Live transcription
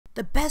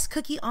the best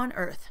cookie on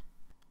earth.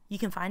 You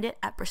can find it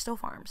at Bristol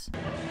Farms.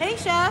 Hey,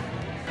 chef.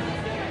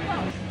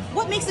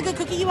 What makes a good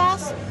cookie, you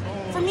ask?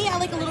 For me, I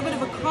like a little bit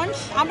of a crunch.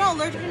 I'm not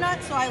allergic to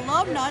nuts, so I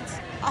love nuts.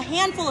 A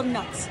handful of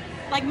nuts.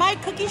 Like, my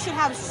cookie should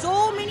have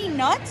so many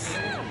nuts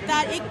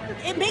that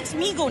it makes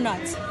me go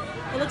nuts.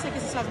 It looks like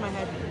it's the size of my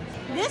head.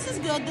 This is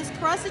good. This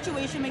crust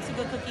situation makes a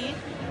good cookie.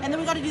 And then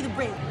we got to do the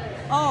break.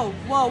 Oh,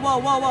 whoa, whoa,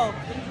 whoa, whoa.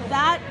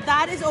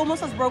 That is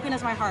almost as broken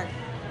as my heart.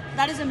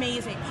 That is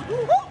amazing.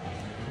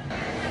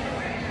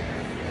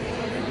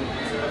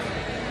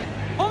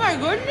 Oh my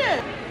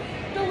goodness.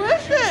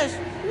 Delicious.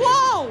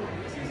 Whoa.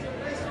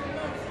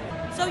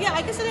 So yeah,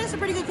 I consider this a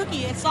pretty good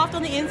cookie. It's soft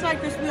on the inside,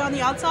 crispy on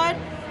the outside.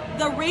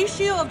 The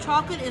ratio of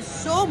chocolate is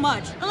so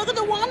much. And look at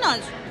the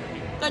walnuts.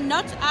 The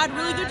nuts add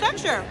really good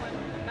texture.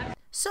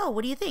 So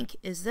what do you think?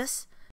 Is this